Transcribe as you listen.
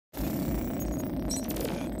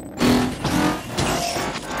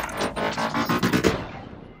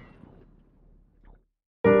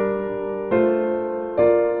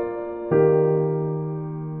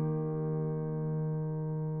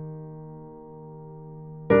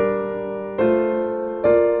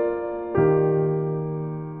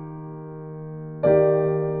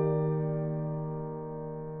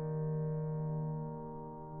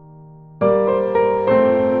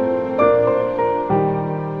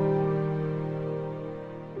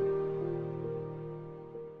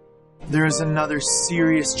There is another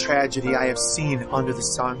serious tragedy I have seen under the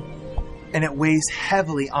sun, and it weighs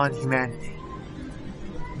heavily on humanity.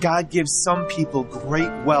 God gives some people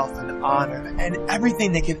great wealth and honor and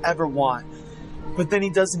everything they could ever want, but then He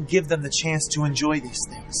doesn't give them the chance to enjoy these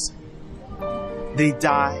things. They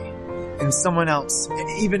die, and someone else,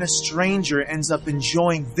 even a stranger, ends up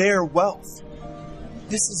enjoying their wealth.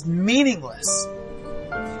 This is meaningless.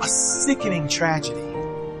 A sickening tragedy.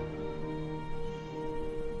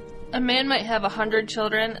 A man might have 100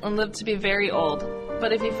 children and live to be very old,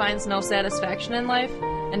 but if he finds no satisfaction in life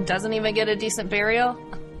and doesn't even get a decent burial,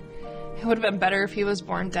 it would have been better if he was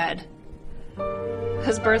born dead.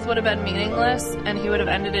 His birth would have been meaningless, and he would have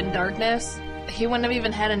ended in darkness. He wouldn't have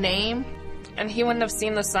even had a name, and he wouldn't have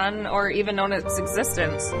seen the sun or even known its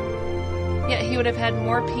existence. Yet he would have had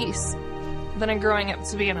more peace than in growing up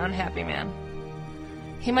to be an unhappy man.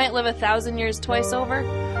 He might live 1,000 years twice over,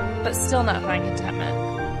 but still not find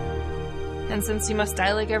contentment. And since he must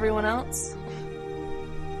die like everyone else,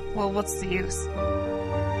 well, what's the use?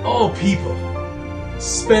 All people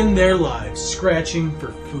spend their lives scratching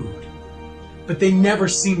for food, but they never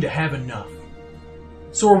seem to have enough.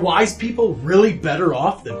 So are wise people really better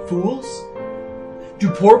off than fools? Do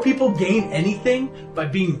poor people gain anything by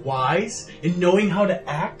being wise and knowing how to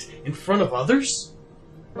act in front of others?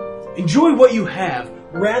 Enjoy what you have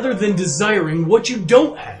rather than desiring what you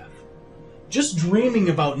don't have. Just dreaming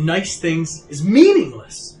about nice things is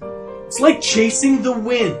meaningless. It's like chasing the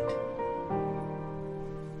wind.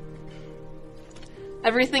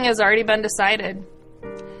 Everything has already been decided.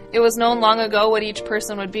 It was known long ago what each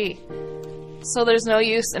person would be. So there's no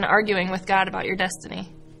use in arguing with God about your destiny.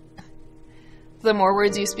 The more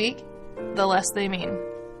words you speak, the less they mean.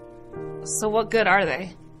 So what good are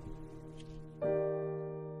they?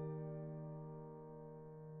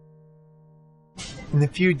 In the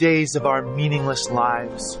few days of our meaningless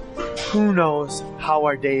lives, who knows how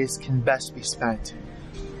our days can best be spent?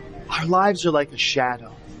 Our lives are like a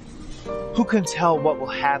shadow. Who can tell what will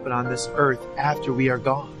happen on this earth after we are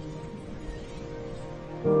gone?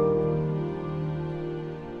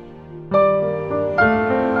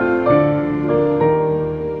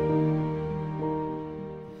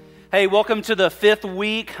 Hey, welcome to the 5th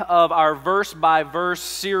week of our verse-by-verse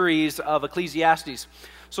series of Ecclesiastes.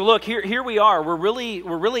 So look, here we are. We're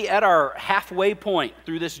really at our halfway point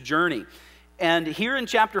through this journey. And here in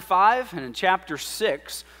chapter 5 and in chapter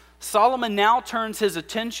 6, Solomon now turns his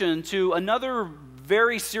attention to another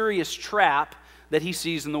very serious trap that he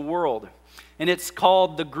sees in the world. And it's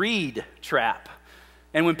called the greed trap.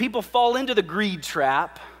 And when people fall into the greed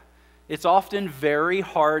trap, it's often very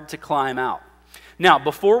hard to climb out. Now,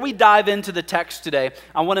 before we dive into the text today,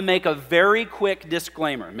 I want to make a very quick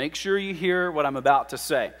disclaimer. Make sure you hear what I'm about to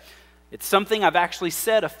say. It's something I've actually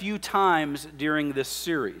said a few times during this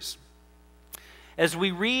series. As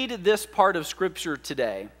we read this part of Scripture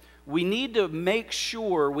today, we need to make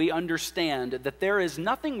sure we understand that there is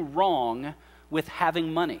nothing wrong with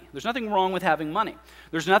having money. There's nothing wrong with having money.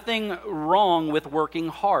 There's nothing wrong with working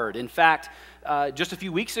hard. In fact, just a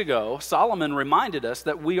few weeks ago, Solomon reminded us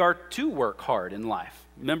that we are to work hard in life.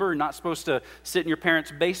 Remember, you're not supposed to sit in your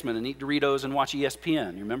parents' basement and eat Doritos and watch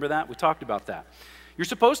ESPN. You remember that? We talked about that. You're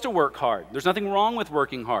supposed to work hard. There's nothing wrong with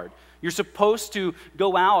working hard. You're supposed to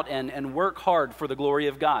go out and work hard for the glory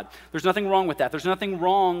of God. There's nothing wrong with that. There's nothing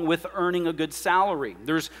wrong with earning a good salary.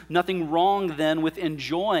 There's nothing wrong then with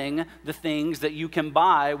enjoying the things that you can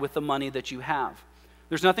buy with the money that you have.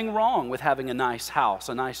 There's nothing wrong with having a nice house,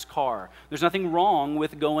 a nice car. There's nothing wrong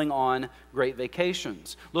with going on great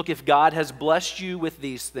vacations. Look, if God has blessed you with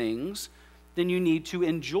these things, then you need to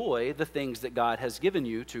enjoy the things that God has given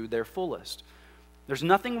you to their fullest. There's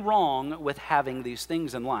nothing wrong with having these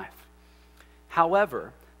things in life.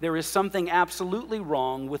 However, there is something absolutely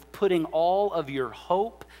wrong with putting all of your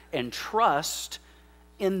hope and trust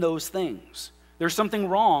in those things. There's something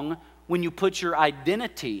wrong when you put your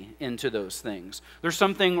identity into those things. There's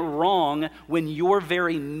something wrong when your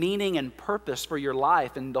very meaning and purpose for your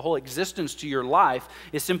life and the whole existence to your life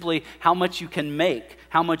is simply how much you can make,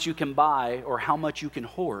 how much you can buy, or how much you can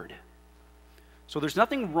hoard. So there's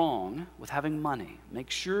nothing wrong with having money.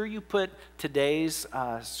 Make sure you put today's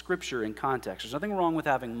scripture in context. There's nothing wrong with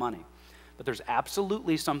having money, but there's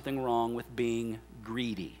absolutely something wrong with being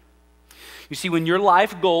greedy. You see, when your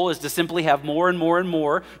life goal is to simply have more and more and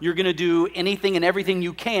more, you're going to do anything and everything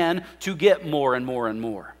you can to get more and more and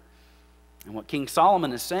more. And what King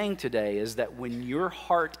Solomon is saying today is that when your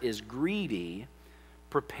heart is greedy,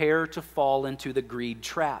 prepare to fall into the greed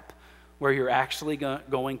trap, where you're actually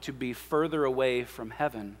going to be further away from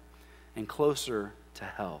heaven and closer to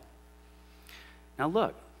hell. Now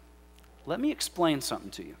look, let me explain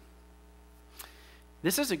something to you.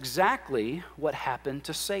 This is exactly what happened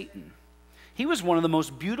to Satan. He was one of the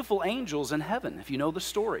most beautiful angels in heaven, if you know the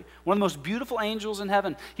story. One of the most beautiful angels in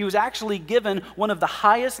heaven. He was actually given one of the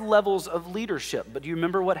highest levels of leadership. But do you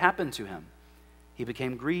remember what happened to him? He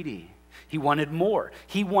became greedy. He wanted more.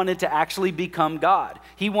 He wanted to actually become God.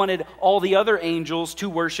 He wanted all the other angels to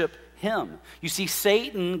worship him. You see,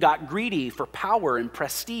 Satan got greedy for power and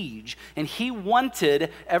prestige, and he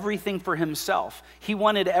wanted everything for himself. He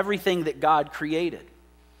wanted everything that God created.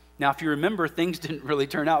 Now, if you remember, things didn't really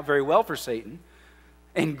turn out very well for Satan,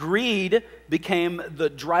 and greed became the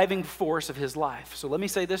driving force of his life. So let me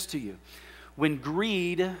say this to you. When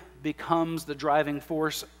greed becomes the driving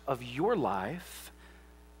force of your life,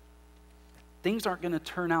 things aren't going to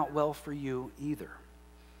turn out well for you either.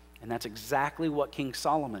 And that's exactly what King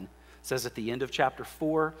Solomon says at the end of chapter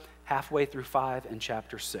 4, halfway through 5, and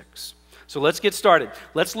chapter 6. So let's get started.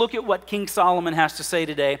 Let's look at what King Solomon has to say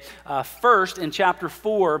today. First, in chapter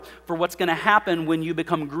 4, for what's going to happen when you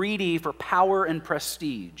become greedy for power and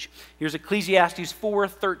prestige. Here's Ecclesiastes 4,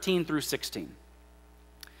 13 through 16.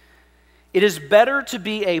 It is better to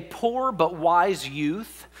be a poor but wise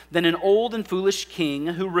youth than an old and foolish king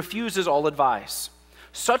who refuses all advice.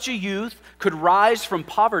 Such a youth could rise from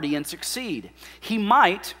poverty and succeed. He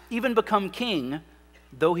might even become king,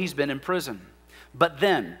 though he's been in prison. But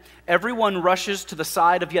then, everyone rushes to the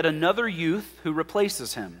side of yet another youth who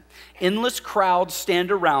replaces him. Endless crowds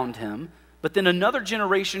stand around him, but then another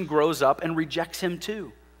generation grows up and rejects him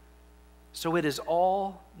too. So it is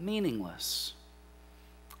all meaningless,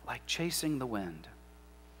 like chasing the wind.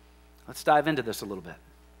 Let's dive into this a little bit.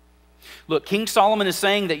 Look, King Solomon is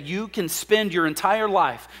saying that you can spend your entire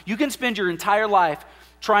life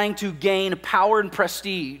trying to gain power and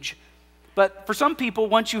prestige. But for some people,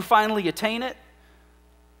 once you finally attain it,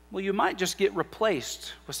 well, you might just get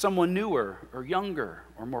replaced with someone newer or younger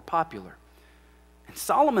or more popular. And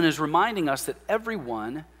Solomon is reminding us that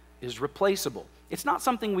everyone is replaceable. It's not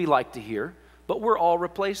something we like to hear, but we're all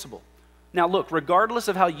replaceable. Now look, regardless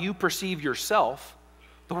of how you perceive yourself,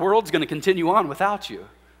 the world's going to continue on without you,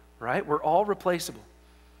 right? We're all replaceable.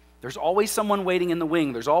 There's always someone waiting in the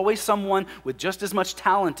wing. There's always someone with just as much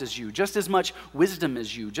talent as you, just as much wisdom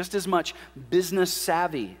as you, just as much business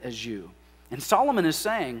savvy as you. And Solomon is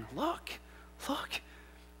saying, look,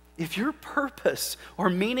 if your purpose or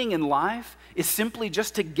meaning in life is simply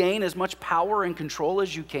just to gain as much power and control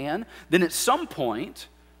as you can, then at some point,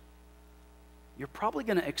 you're probably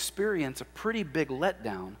going to experience a pretty big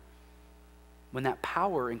letdown when that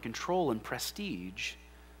power and control and prestige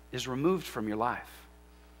is removed from your life.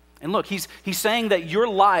 And look, he's saying that your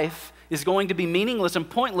life is going to be meaningless and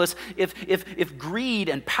pointless if greed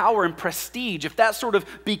and power and prestige, if that sort of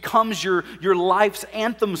becomes your life's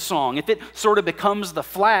anthem song, if it sort of becomes the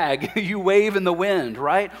flag you wave in the wind,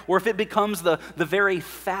 right? Or if it becomes the very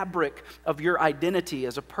fabric of your identity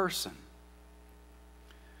as a person.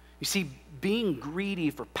 You see, being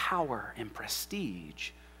greedy for power and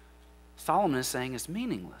prestige, Solomon is saying, is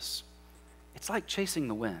meaningless. It's like chasing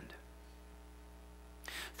the wind.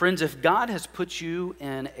 Friends, if God has put you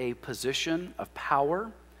in a position of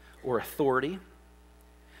power or authority,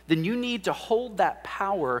 then you need to hold that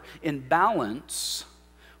power in balance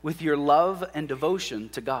with your love and devotion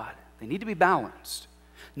to God. They need to be balanced.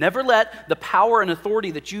 Never let the power and authority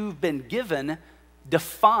that you've been given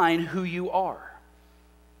define who you are.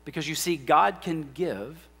 Because you see, God can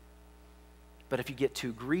give, but if you get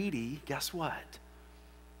too greedy, guess what?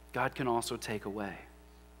 God can also take away.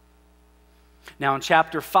 Now in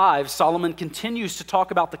chapter 5, Solomon continues to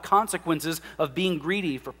talk about the consequences of being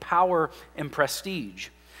greedy for power and prestige.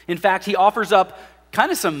 In fact, he offers up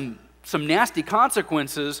kind of some nasty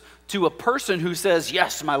consequences to a person who says,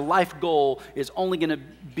 yes, my life goal is only going to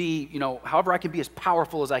be, however I can be as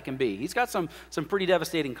powerful as I can be. He's got some pretty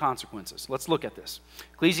devastating consequences. Let's look at this.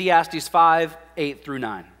 Ecclesiastes 5, 8 through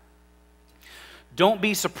 9. Don't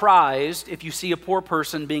be surprised if you see a poor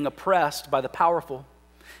person being oppressed by the powerful,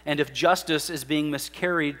 and if justice is being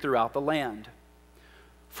miscarried throughout the land.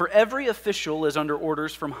 For every official is under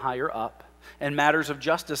orders from higher up, and matters of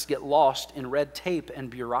justice get lost in red tape and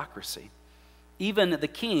bureaucracy. Even the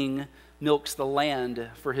king milks the land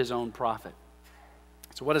for his own profit.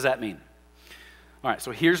 So what does that mean? All right,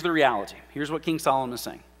 so here's the reality. Here's what King Solomon is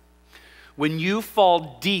saying. When you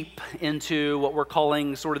fall deep into what we're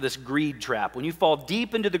calling sort of this greed trap, when you fall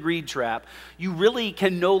deep into the greed trap, you really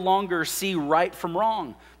can no longer see right from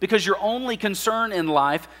wrong, because your only concern in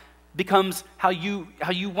life becomes how you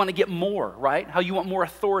want to get more, right? How you want more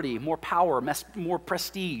authority, more power, more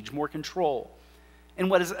prestige, more control. And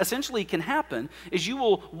what is essentially can happen is you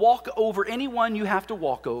will walk over anyone you have to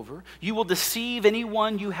walk over. You will deceive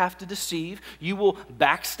anyone you have to deceive. You will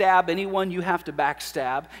backstab anyone you have to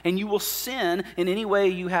backstab. And you will sin in any way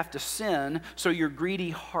you have to sin so your greedy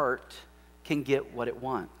heart can get what it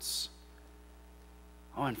wants.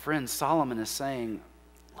 Oh, and friends, Solomon is saying,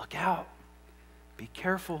 look out. Be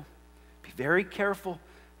careful. Be very careful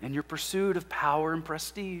in your pursuit of power and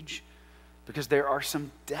prestige, because there are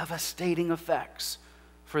some devastating effects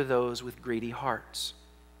for those with greedy hearts.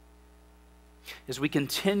 As we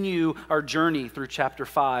continue our journey through chapter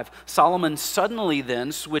 5, Solomon suddenly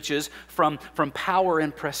then switches from power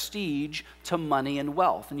and prestige to money and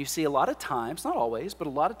wealth. And you see a lot of times, not always, but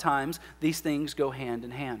a lot of times, these things go hand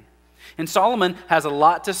in hand. And Solomon has a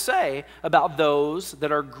lot to say about those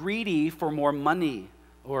that are greedy for more money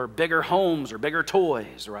or bigger homes or bigger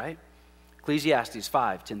toys, right? Ecclesiastes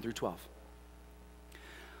 5, 10 through 12.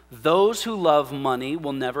 Those who love money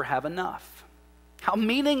will never have enough. How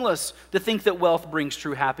meaningless to think that wealth brings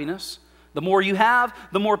true happiness. The more you have,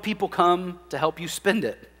 the more people come to help you spend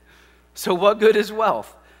it. So what good is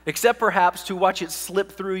wealth, except perhaps to watch it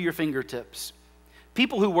slip through your fingertips?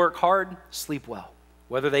 People who work hard sleep well,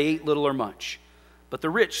 whether they eat little or much, but the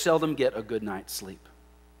rich seldom get a good night's sleep.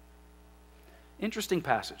 Interesting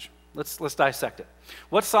passage. Let's dissect it.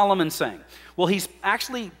 What's Solomon saying? Well, he's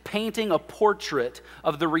actually painting a portrait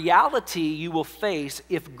of the reality you will face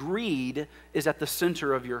if greed is at the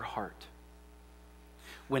center of your heart.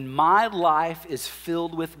 When my life is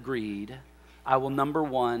filled with greed, I will, number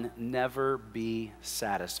one, never be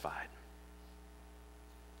satisfied.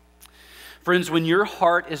 Friends, when your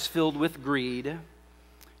heart is filled with greed,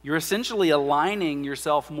 you're essentially aligning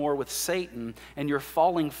yourself more with Satan, and you're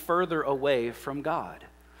falling further away from God.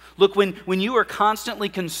 Look, when you are constantly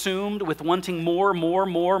consumed with wanting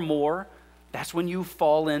more, that's when you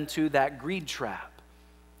fall into that greed trap.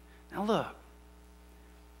 Now look,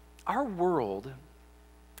 our world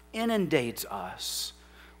inundates us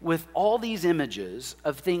with all these images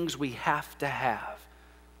of things we have to have.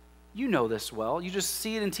 You know this well. You just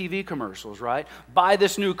see it in TV commercials, right? Buy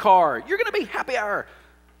this new car. You're going to be happier.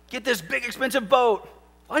 Get this big expensive boat.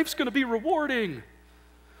 Life's going to be rewarding.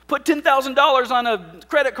 Put $10,000 on a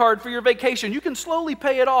credit card for your vacation. You can slowly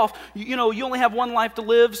pay it off. You only have one life to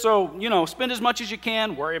live, so, spend as much as you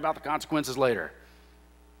can. Worry about the consequences later.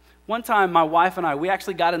 One time, my wife and I, we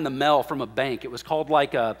actually got in the mail from a bank. It was called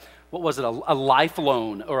a life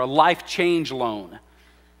loan or a life change loan.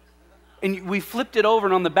 And we flipped it over,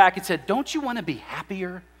 and on the back it said, "Don't you want to be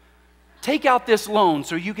happier? Take out this loan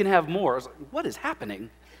so you can have more." I was like, what is happening?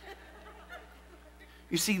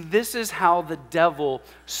 You see, this is how the devil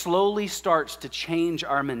slowly starts to change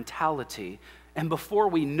our mentality. And before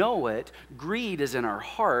we know it, greed is in our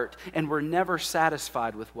heart, and we're never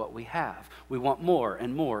satisfied with what we have. We want more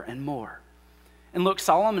and more and more. And look,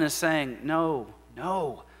 Solomon is saying, no,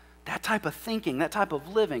 that type of thinking, that type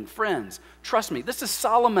of living, friends, trust me, this is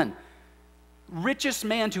Solomon, richest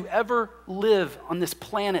man to ever live on this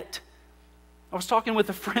planet. I was talking with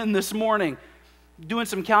a friend this morning, doing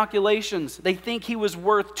some calculations. They think he was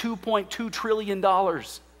worth $2.2 trillion.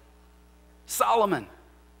 Solomon.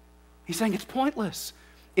 He's saying it's pointless.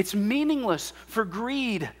 It's meaningless for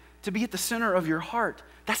greed to be at the center of your heart.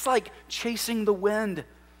 That's like chasing the wind.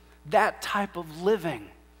 That type of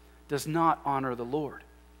living does not honor the Lord.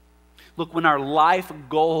 Look, when our life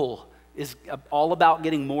goal is all about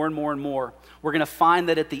getting more and more and more, we're going to find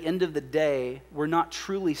that at the end of the day, we're not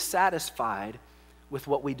truly satisfied with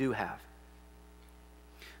what we do have.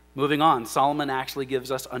 Moving on, Solomon actually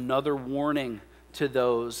gives us another warning to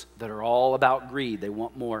those that are all about greed. They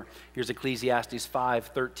want more. Here's Ecclesiastes 5,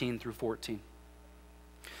 13 through 14.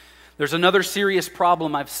 There's another serious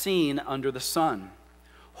problem I've seen under the sun.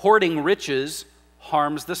 Hoarding riches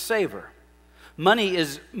harms the saver. Money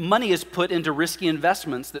is put into risky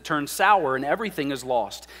investments that turn sour, and everything is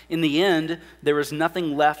lost. In the end, there is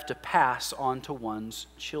nothing left to pass on to one's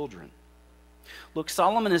children. Look,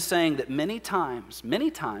 Solomon is saying that many times,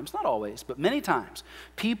 not always, but many times,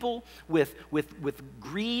 people with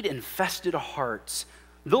greed-infested hearts,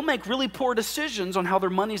 they'll make really poor decisions on how their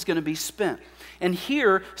money's going to be spent. And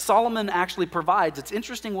here, Solomon actually provides, it's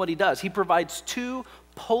interesting what he does. He provides two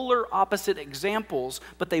polar opposite examples,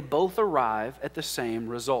 but they both arrive at the same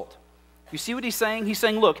result. You see what he's saying? He's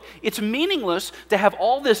saying, look, it's meaningless to have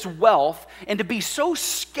all this wealth and to be so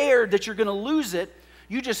scared that you're going to lose it.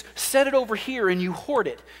 You just set it over here and you hoard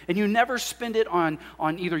it, and you never spend it on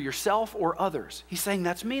either yourself or others. He's saying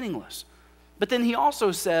that's meaningless. But then he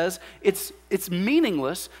also says it's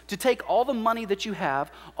meaningless to take all the money that you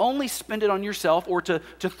have, only spend it on yourself, or to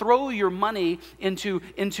throw your money into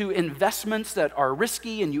investments that are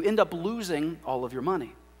risky and you end up losing all of your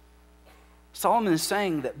money. Solomon is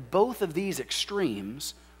saying that both of these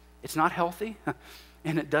extremes, it's not healthy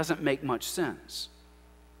and it doesn't make much sense.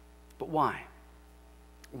 But why?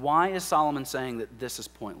 Why is Solomon saying that this is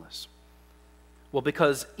pointless? Well,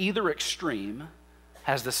 because either extreme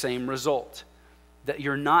has the same result, that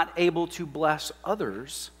you're not able to bless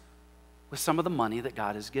others with some of the money that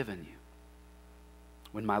God has given you.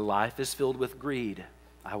 When my life is filled with greed,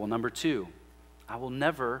 I will, number two, I will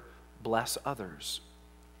never bless others.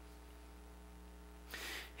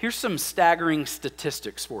 Here's some staggering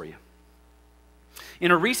statistics for you.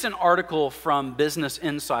 In a recent article from Business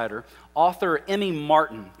Insider, author Emmy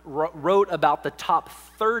Martin wrote about the top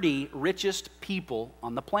 30 richest people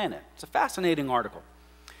on the planet. It's a fascinating article.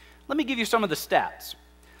 Let me give you some of the stats.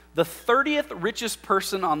 The 30th richest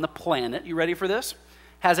person on the planet, you ready for this?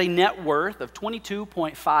 Has a net worth of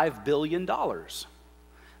 $22.5 billion.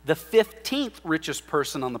 The 15th richest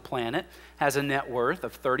person on the planet has a net worth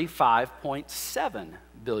of $35.7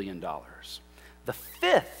 billion. The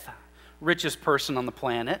 5th richest person on the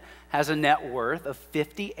planet has a net worth of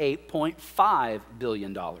 $58.5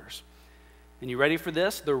 billion. And you ready for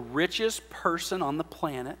this? The richest person on the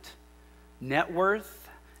planet, net worth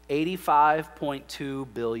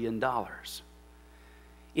 $85.2 billion.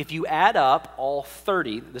 If you add up all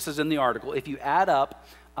 30, this is in the article, if you add up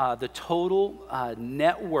the total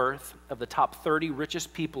net worth of the top 30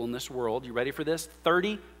 richest people in this world, you ready for this?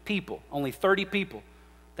 30 people, only 30 people.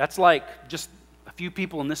 That's like just a few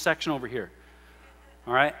people in this section over here.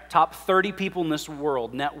 All right, top 30 people in this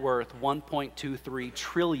world, net worth $1.23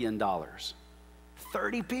 trillion.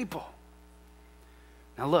 30 people.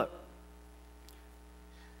 Now look,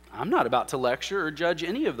 I'm not about to lecture or judge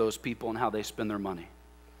any of those people on how they spend their money.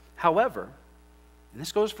 However, and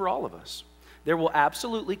this goes for all of us, there will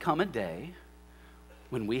absolutely come a day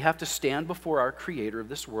when we have to stand before our Creator of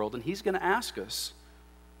this world, and He's going to ask us,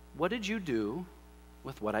 what did you do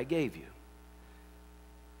with what I gave you?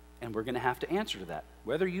 And we're going to have to answer to that.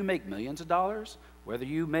 Whether you make millions of dollars, whether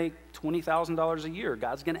you make $20,000 a year,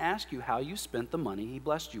 God's going to ask you how you spent the money He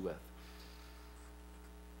blessed you with.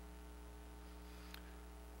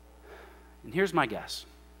 And here's my guess.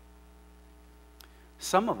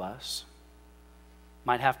 Some of us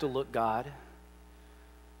might have to look God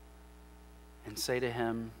and say to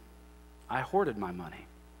Him, I hoarded my money.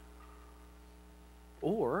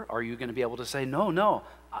 Or are you going to be able to say, no,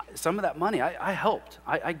 some of that money I helped.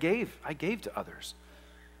 I gave to others.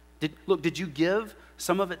 Did you give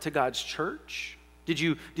some of it to God's church? Did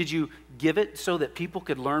you give it so that people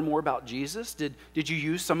could learn more about Jesus? Did you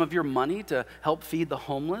use some of your money to help feed the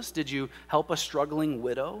homeless? Did you help a struggling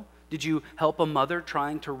widow? Did you help a mother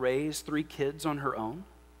trying to raise 3 kids on her own?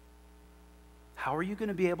 How are you going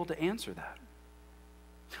to be able to answer that?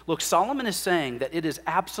 Look, Solomon is saying that it is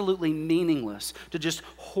absolutely meaningless to just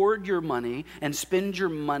hoard your money and spend your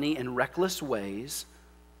money in reckless ways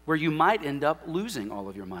where you might end up losing all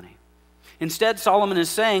of your money. Instead, Solomon is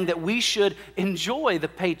saying that we should enjoy the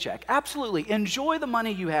paycheck. Absolutely. Enjoy the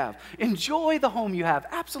money you have. Enjoy the home you have.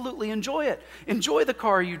 Absolutely enjoy it. Enjoy the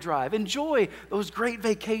car you drive. Enjoy those great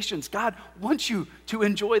vacations. God wants you to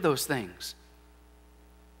enjoy those things.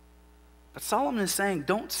 But Solomon is saying,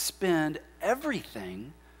 don't spend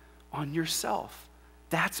everything on yourself.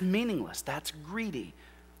 That's meaningless. That's greedy.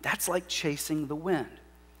 That's like chasing the wind.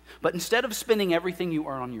 But instead of spending everything you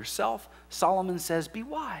earn on yourself, Solomon says, be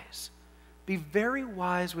wise. Be very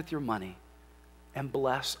wise with your money and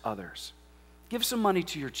bless others. Give some money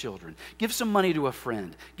to your children. Give some money to a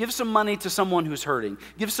friend. Give some money to someone who's hurting.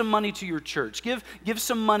 Give some money to your church. Give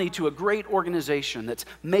some money to a great organization that's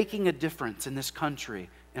making a difference in this country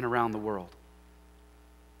and around the world.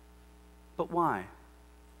 But why?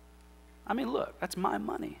 I mean, look, that's my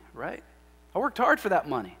money, right? I worked hard for that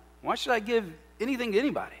money. Why should I give anything to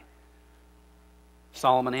anybody?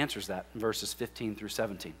 Solomon answers that in verses 15 through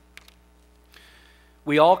 17.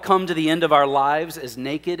 We all come to the end of our lives as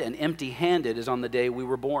naked and empty-handed as on the day we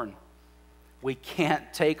were born. We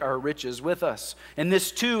can't take our riches with us. And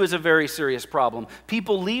this too is a very serious problem.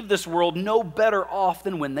 People leave this world no better off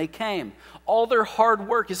than when they came. All their hard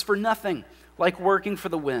work is for nothing, like working for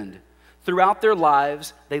the wind. Throughout their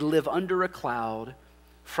lives, they live under a cloud,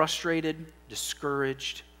 frustrated,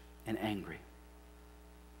 discouraged, and angry.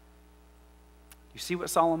 You see what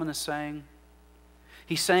Solomon is saying?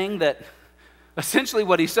 He's saying that, essentially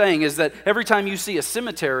what he's saying is that every time you see a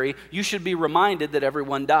cemetery, you should be reminded that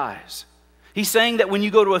everyone dies. He's saying that when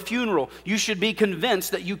you go to a funeral, you should be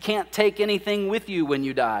convinced that you can't take anything with you when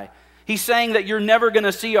you die. He's saying that you're never going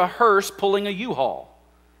to see a hearse pulling a U-Haul.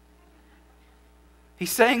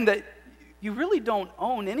 He's saying that you really don't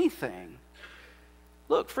own anything.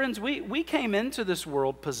 Look, friends, we came into this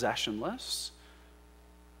world possessionless,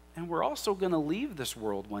 and we're also going to leave this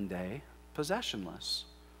world one day possessionless.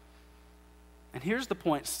 And here's the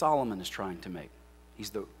point Solomon is trying to make. He's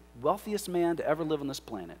the wealthiest man to ever live on this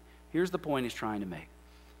planet. Here's the point he's trying to make.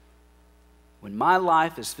 When my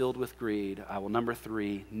life is filled with greed, I will, number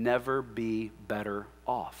 3, never be better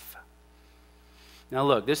off. Now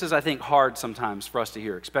look, this is, I think, hard sometimes for us to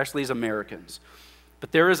hear, especially as Americans.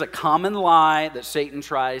 But there is a common lie that Satan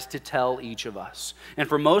tries to tell each of us. And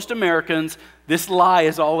for most Americans, this lie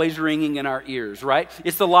is always ringing in our ears, right?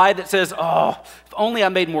 It's the lie that says, oh, if only I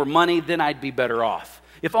made more money, then I'd be better off.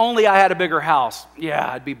 If only I had a bigger house, yeah,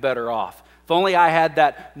 I'd be better off. If only I had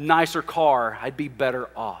that nicer car, I'd be better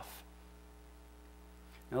off.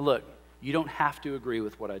 Now look, you don't have to agree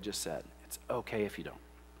with what I just said. It's okay if you don't.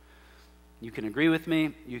 You can agree with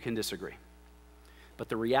me, you can disagree. But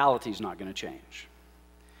the reality is not going to change.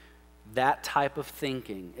 That type of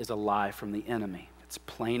thinking is a lie from the enemy. It's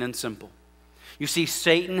plain and simple. You see,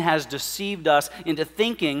 Satan has deceived us into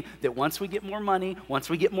thinking that once we get more money, once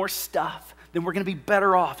we get more stuff, then we're going to be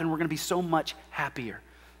better off and we're going to be so much happier.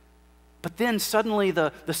 But then suddenly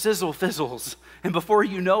the sizzle fizzles, and before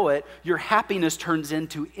you know it, your happiness turns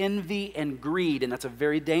into envy and greed, and that's a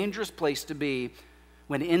very dangerous place to be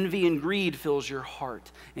when envy and greed fills your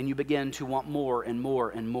heart and you begin to want more and more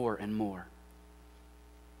and more and more.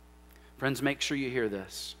 Friends, make sure you hear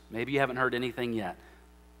this. Maybe you haven't heard anything yet.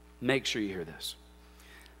 Make sure you hear this.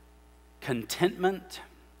 Contentment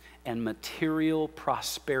and material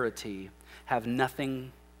prosperity have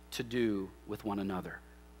nothing to do with one another.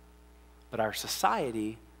 But our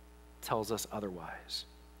society tells us otherwise.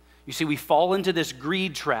 You see, we fall into this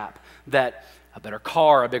greed trap that a better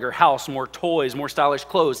car, a bigger house, more toys, more stylish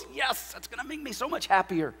clothes, yes, that's going to make me so much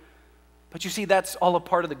happier. But you see, that's all a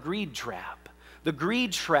part of the greed trap. The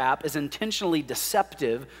greed trap is intentionally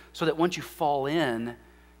deceptive so that once you fall in,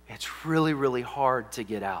 it's really, really hard to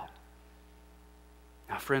get out.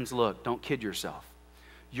 Now, friends, look, don't kid yourself.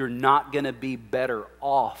 You're not going to be better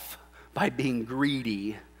off by being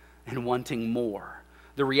greedy and wanting more.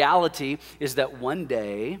 The reality is that one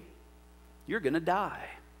day you're going to die,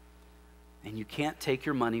 and you can't take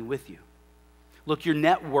your money with you. Look, your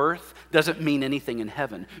net worth doesn't mean anything in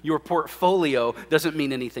heaven. Your portfolio doesn't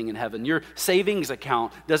mean anything in heaven. Your savings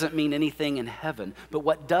account doesn't mean anything in heaven. But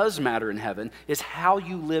what does matter in heaven is how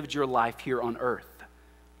you lived your life here on earth.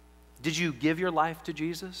 Did you give your life to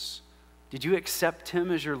Jesus? Did you accept him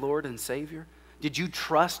as your Lord and Savior? Did you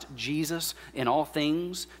trust Jesus in all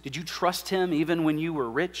things? Did you trust him even when you were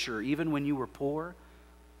rich or even when you were poor?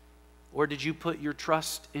 Or did you put your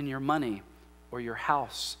trust in your money or your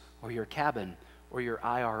house or your cabin or your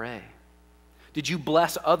IRA? Did you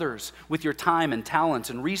bless others with your time and talents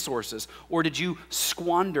and resources? Or did you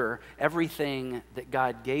squander everything that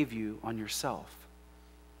God gave you on yourself?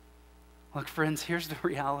 Look, friends, here's the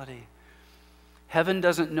reality. Heaven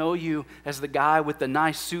doesn't know you as the guy with the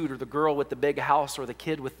nice suit or the girl with the big house or the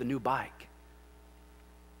kid with the new bike.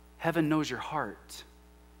 Heaven knows your heart.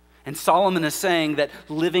 And Solomon is saying that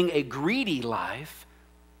living a greedy life,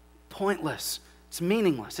 pointless, it's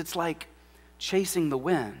meaningless. It's like chasing the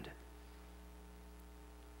wind.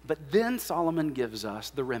 But then Solomon gives us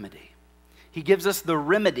the remedy. He gives us the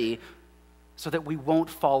remedy so that we won't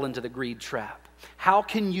fall into the greed trap. How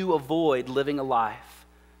can you avoid living a life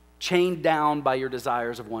chained down by your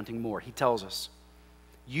desires of wanting more? He tells us,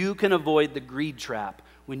 you can avoid the greed trap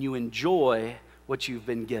when you enjoy what you've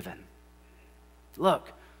been given.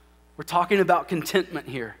 Look, we're talking about contentment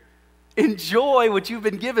here. Enjoy what you've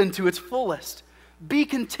been given to its fullest. Be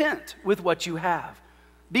content with what you have.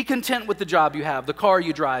 Be content with the job you have, the car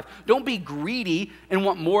you drive. Don't be greedy and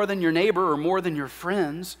want more than your neighbor or more than your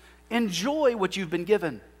friends. Enjoy what you've been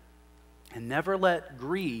given. And never let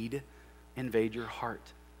greed invade your heart.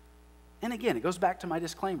 And again, it goes back to my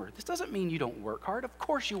disclaimer. This doesn't mean you don't work hard. Of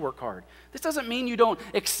course you work hard. This doesn't mean you don't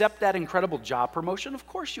accept that incredible job promotion. Of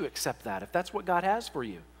course you accept that if that's what God has for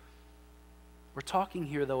you. We're talking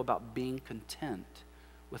here, though, about being content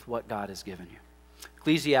with what God has given you.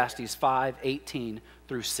 Ecclesiastes 5:18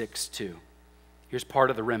 through 6:2. Here's part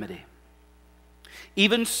of the remedy.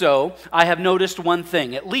 Even so, I have noticed one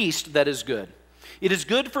thing, at least that is good. It is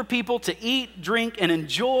good for people to eat, drink, and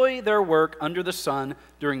enjoy their work under the sun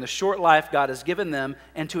during the short life God has given them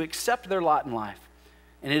and to accept their lot in life.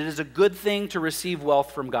 And it is a good thing to receive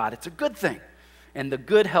wealth from God. It's a good thing. and the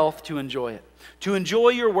good health to enjoy it. To enjoy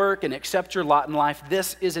your work and accept your lot in life,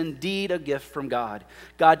 this is indeed a gift from God.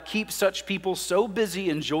 God keeps such people so busy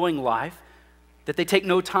enjoying life that they take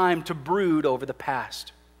no time to brood over the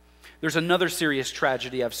past. There's another serious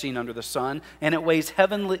tragedy I've seen under the sun, and it weighs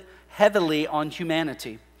heavily on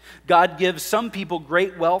humanity. God gives some people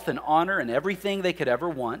great wealth and honor and everything they could ever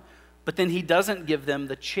want, but then He doesn't give them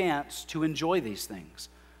the chance to enjoy these things.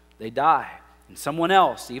 They die, and someone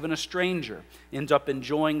else, even a stranger, ends up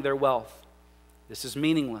enjoying their wealth. This is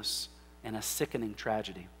meaningless and a sickening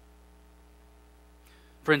tragedy.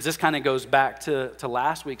 Friends, this kind of goes back to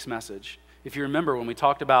last week's message. If you remember when we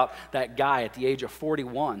talked about that guy at the age of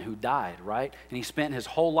 41 who died, right? And he spent his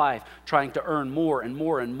whole life trying to earn more and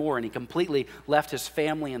more and more, and he completely left his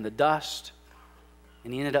family in the dust,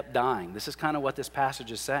 and he ended up dying. This is kind of what this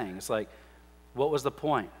passage is saying. It's like, what was the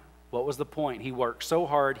point? What was the point? He worked so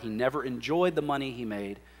hard, he never enjoyed the money he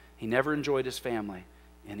made, he never enjoyed his family,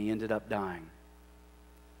 and he ended up dying.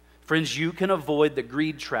 Friends, you can avoid the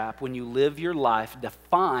greed trap when you live your life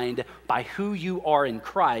defined by who you are in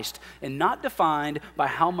Christ and not defined by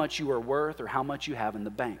how much you are worth or how much you have in the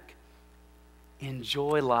bank.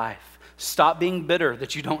 Enjoy life. Stop being bitter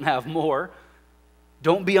that you don't have more.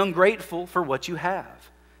 Don't be ungrateful for what you have.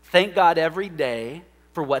 Thank God every day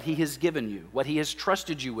for what He has given you, what He has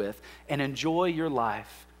trusted you with, and enjoy your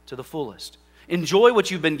life to the fullest. Enjoy what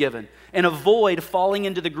you've been given and avoid falling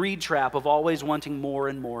into the greed trap of always wanting more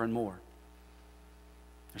and more and more.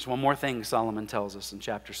 There's one more thing Solomon tells us in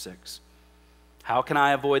chapter 6. How can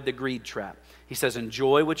I avoid the greed trap? He says,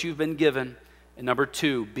 enjoy what you've been given. And number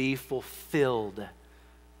 2, be fulfilled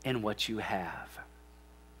in what you have.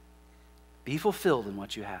 Be fulfilled in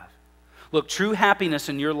what you have. Look, true happiness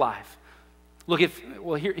in your life. Look,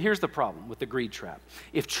 here's the problem with the greed trap.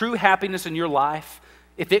 If true happiness in your life,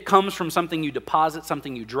 if it comes from something you deposit,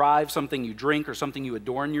 something you drive, something you drink, or something you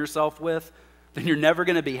adorn yourself with, then you're never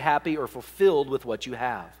going to be happy or fulfilled with what you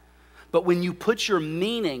have. But when you put your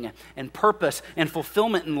meaning and purpose and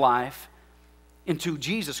fulfillment in life into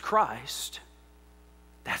Jesus Christ,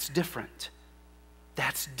 that's different.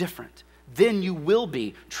 That's different. Then you will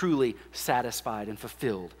be truly satisfied and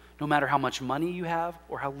fulfilled, no matter how much money you have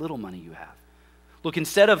or how little money you have. Look,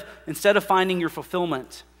 instead of finding your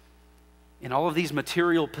fulfillment in all of these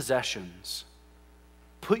material possessions,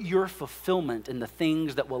 put your fulfillment in the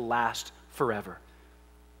things that will last forever.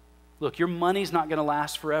 Look, your money's not going to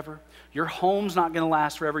last forever. Your home's not going to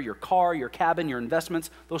last forever. Your car, your cabin, your investments,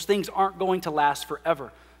 those things aren't going to last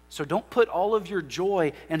forever. So don't put all of your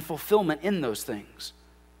joy and fulfillment in those things.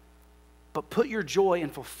 But put your joy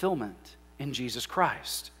and fulfillment in Jesus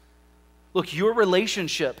Christ. Look, your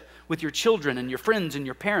relationship with your children and your friends and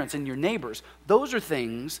your parents and your neighbors, those are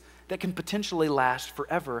things that can potentially last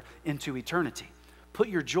forever into eternity. Put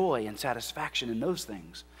your joy and satisfaction in those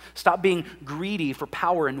things. Stop being greedy for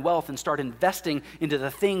power and wealth and start investing into the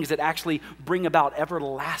things that actually bring about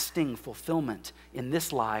everlasting fulfillment in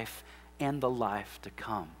this life and the life to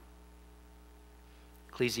come.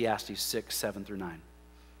 Ecclesiastes 6, 7 through 9.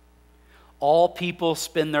 All people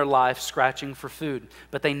spend their life scratching for food,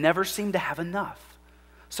 but they never seem to have enough.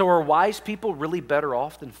 So are wise people really better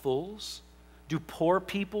off than fools? Do poor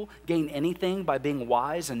people gain anything by being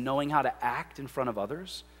wise and knowing how to act in front of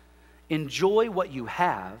others? Enjoy what you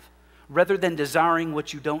have rather than desiring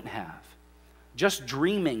what you don't have. Just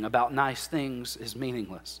dreaming about nice things is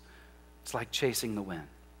meaningless. It's like chasing the wind.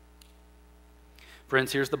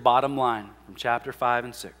 Friends, here's the bottom line from chapter 5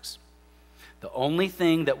 and 6. The only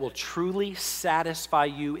thing that will truly satisfy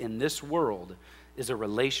you in this world is a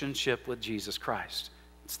relationship with Jesus Christ.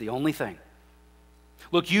 It's the only thing.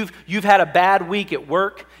 Look, you've had a bad week at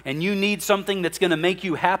work and you need something that's going to make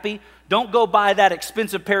you happy. Don't go buy that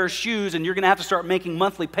expensive pair of shoes and you're going to have to start making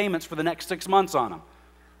monthly payments for the next 6 months on them.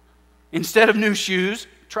 Instead of new shoes,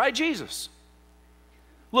 try Jesus.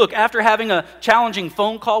 Look, after having a challenging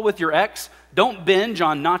phone call with your ex, don't binge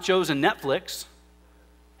on nachos and Netflix.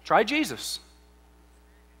 Try Jesus.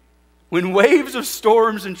 When waves of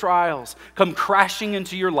storms and trials come crashing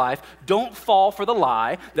into your life, don't fall for the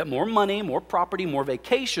lie that more money, more property, more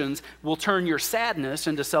vacations will turn your sadness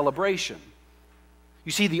into celebration.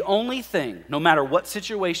 You see, the only thing, no matter what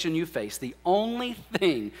situation you face, the only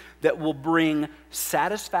thing that will bring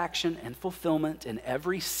satisfaction and fulfillment in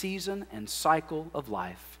every season and cycle of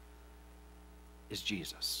life is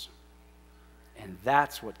Jesus. And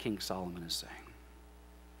that's what King Solomon is saying.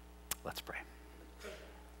 Let's pray.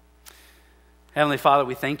 Heavenly Father,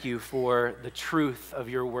 we thank you for the truth of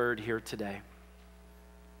your word here today.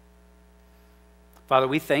 Father,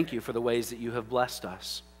 we thank you for the ways that you have blessed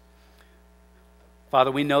us. Father,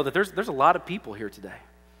 we know that there's a lot of people here today.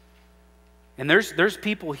 And there's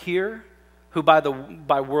people here who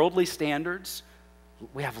by worldly standards,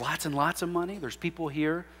 we have lots and lots of money. There's people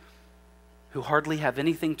here who hardly have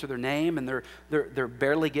anything to their name, and they're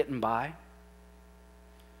barely getting by.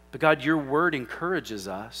 But God, your word encourages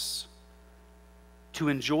us to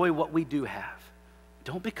enjoy what we do have.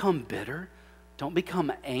 Don't become bitter. Don't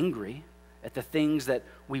become angry at the things that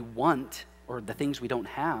we want or the things we don't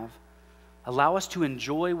have. Allow us to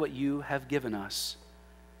enjoy what you have given us.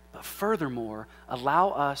 But furthermore, allow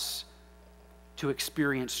us to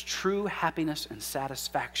experience true happiness and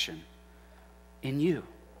satisfaction in you.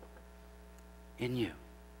 In you.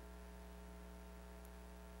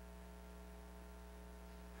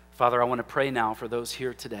 Father, I want to pray now for those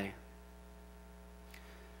here today.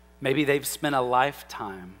 Maybe they've spent a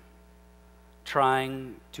lifetime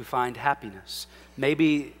trying to find happiness.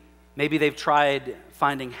 Maybe they've tried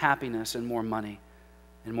finding happiness in more money,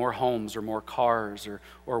 in more homes or more cars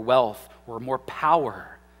or wealth or more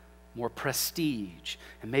power, more prestige.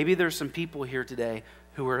 And maybe there's some people here today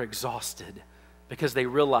who are exhausted because they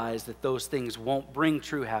realize that those things won't bring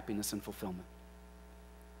true happiness and fulfillment.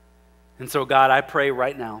 And so, God, I pray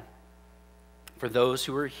right now for those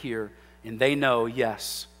who are here and they know,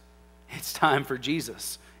 yes, it's time for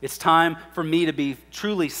Jesus. It's time for me to be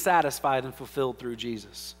truly satisfied and fulfilled through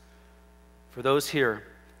Jesus. For those here,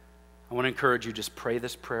 I want to encourage you, just pray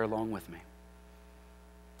this prayer along with me.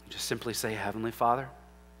 Just simply say, Heavenly Father,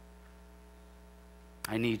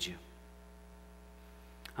 I need you.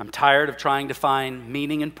 I'm tired of trying to find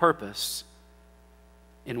meaning and purpose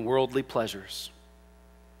in worldly pleasures.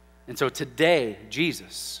 And so today,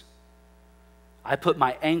 Jesus, I put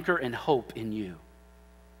my anchor and hope in you.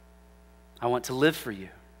 I want to live for you.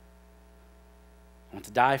 I want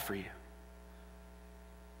to die for you.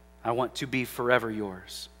 I want to be forever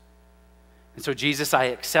yours. And so, Jesus, I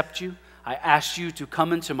accept you. I ask you to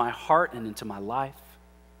come into my heart and into my life.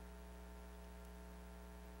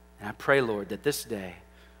 And I pray, Lord, that this day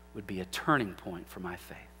would be a turning point for my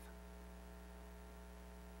faith.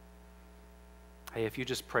 Hey, if you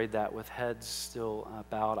just prayed that with heads still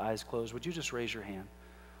bowed, eyes closed, would you just raise your hand?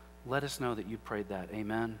 Let us know that you prayed that.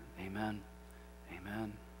 Amen, amen,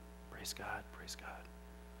 amen. Praise God, praise God,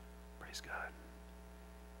 praise God.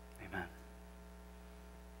 Amen.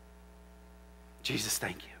 Jesus,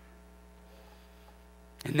 thank you.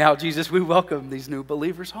 And now, Jesus, we welcome these new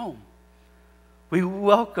believers home. We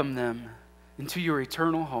welcome them into your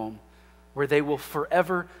eternal home where they will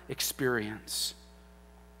forever experience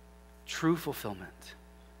true fulfillment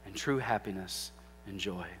and true happiness and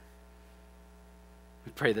joy.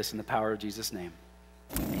 We pray this in the power of Jesus' name.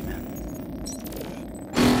 Amen.